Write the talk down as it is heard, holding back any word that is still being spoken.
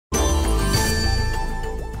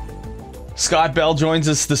Scott Bell joins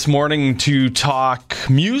us this morning to talk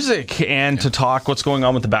music and to talk what's going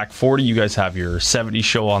on with the Back 40. You guys have your 70's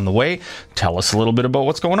show on the way. Tell us a little bit about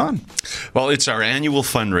what's going on. Well, it's our annual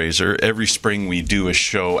fundraiser. Every spring we do a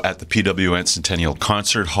show at the PWN Centennial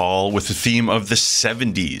Concert Hall with the theme of the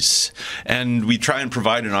 70's. And we try and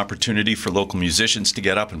provide an opportunity for local musicians to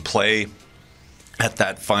get up and play at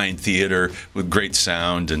that fine theater with great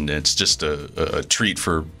sound, and it's just a treat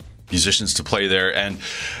for musicians to play there, and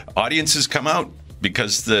audiences come out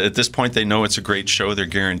because at this point they know it's a great show. They're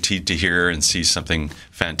guaranteed to hear and see something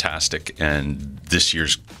fantastic, and this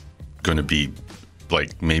year's going to be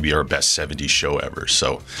like maybe our best 70's show ever.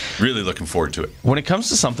 So really looking forward to it. When it comes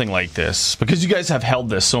to something like this, because you guys have held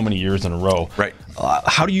this so many years in a row, right?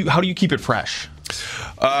 How do you keep it fresh?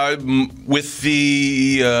 With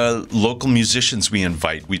the local musicians we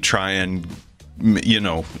invite, we try and,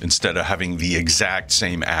 instead of having the exact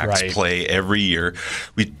same acts play every year,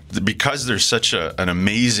 because there's such an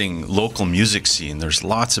amazing local music scene, there's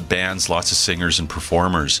lots of bands, lots of singers and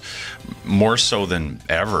performers, more so than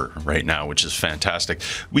ever right now, which is fantastic.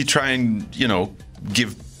 We try and,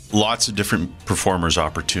 give lots of different performers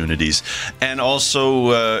opportunities, and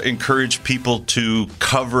also encourage people to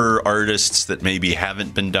cover artists that maybe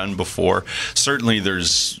haven't been done before. Certainly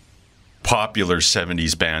there's popular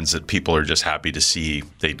 70's bands that people are just happy to see.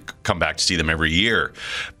 They'd come back to see them every year,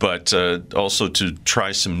 but also to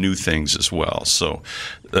try some new things as well. So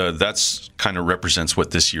that's kind of represents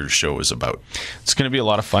what this year's show is about. It's going to be a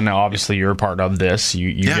lot of fun. Now, obviously, you're a part of this.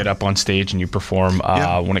 You get up on stage and you perform.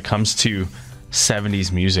 When it comes to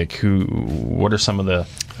 70's music, what are some of the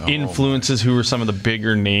influences? Who are some of the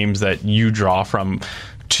bigger names that you draw from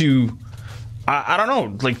to, I don't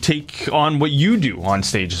know, like take on what you do on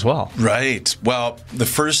stage as well? Right. Well, the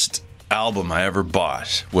first album I ever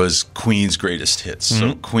bought was Queen's Greatest Hits.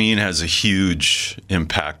 So Queen has a huge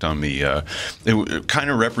impact on me. It kind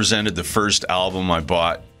of represented the first album I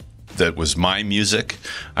bought that was my music.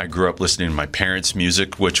 I grew up listening to my parents'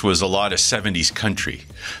 music, which was a lot of 70's country.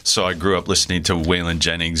 So I grew up listening to Waylon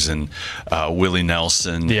Jennings and Willie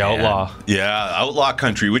Nelson. The Outlaw. Outlaw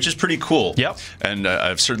country, which is pretty cool. Yep. And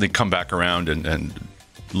I've certainly come back around and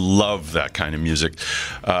love that kind of music.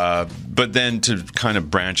 But then to kind of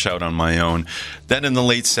branch out on my own, then in the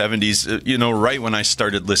late 70's, right when I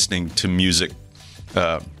started listening to music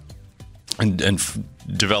and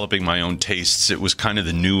developing my own tastes, it was kind of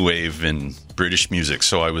the new wave in British music.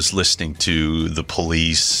 So I was listening to The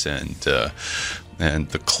Police and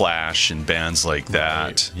The Clash and bands like that.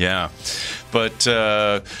 Right. Yeah. But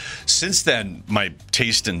since then, my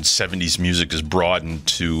taste in 70's music has broadened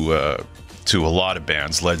to a lot of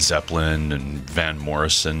bands, Led Zeppelin and Van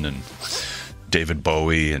Morrison and David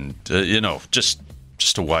Bowie, and just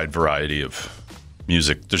a wide variety of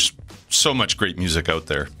music. There's so much great music out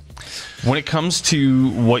there. When it comes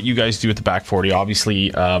to what you guys do at the Back 40,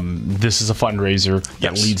 obviously this is a fundraiser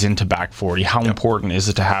that leads into Back 40. How important is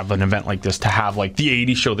it to have an event like this, to have like the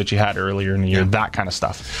 80's show that you had earlier in the year, that kind of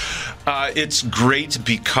stuff? It's great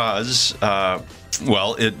because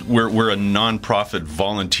we're a non-profit,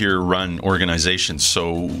 volunteer-run organization,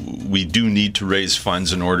 so we do need to raise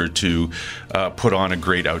funds in order to put on a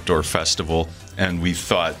great outdoor festival, and we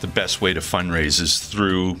thought the best way to fundraise is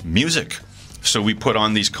through music. So we put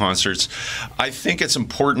on these concerts. I think it's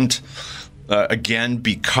important, again,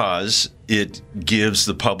 because it gives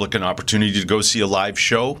the public an opportunity to go see a live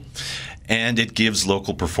show, and it gives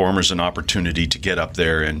local performers an opportunity to get up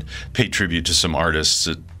there and pay tribute to some artists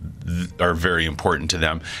that are very important to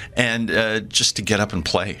them, and just to get up and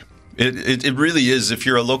play. It really is. If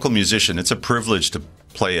you're a local musician, it's a privilege to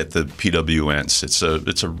play at the PWNs.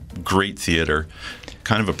 It's a great theater,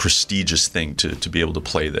 kind of a prestigious thing to be able to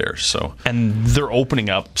play there. So, and they're opening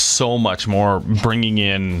up so much more, bringing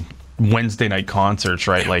in Wednesday night concerts,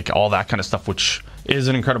 right? Like all that kind of stuff, which is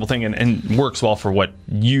an incredible thing and works well for what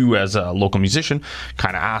you as a local musician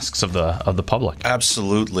kind of asks of the public.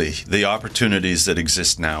 Absolutely. The opportunities that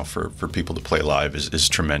exist now for people to play live is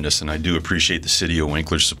tremendous, and I do appreciate the City of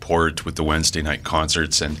Winkler's support with the Wednesday night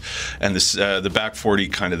concerts, and this the Back 40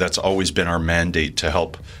 kind of, that's always been our mandate, to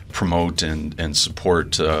help promote and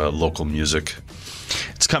support local music.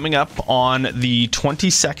 It's coming up on the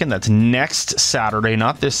 22nd. That's next Saturday,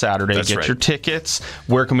 not this Saturday. That's right. Your tickets.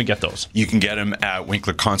 Where can we get those? You can get them at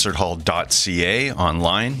winklerconcerthall.ca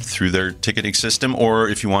online through their ticketing system, or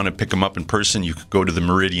if you want to pick them up in person, you could go to the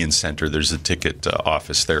Meridian Center. There's a ticket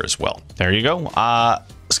office there as well. There you go.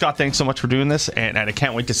 Scott, thanks so much for doing this, and I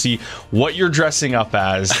can't wait to see what you're dressing up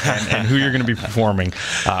as and who you're going to be performing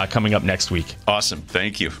coming up next week. Awesome.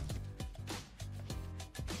 Thank you.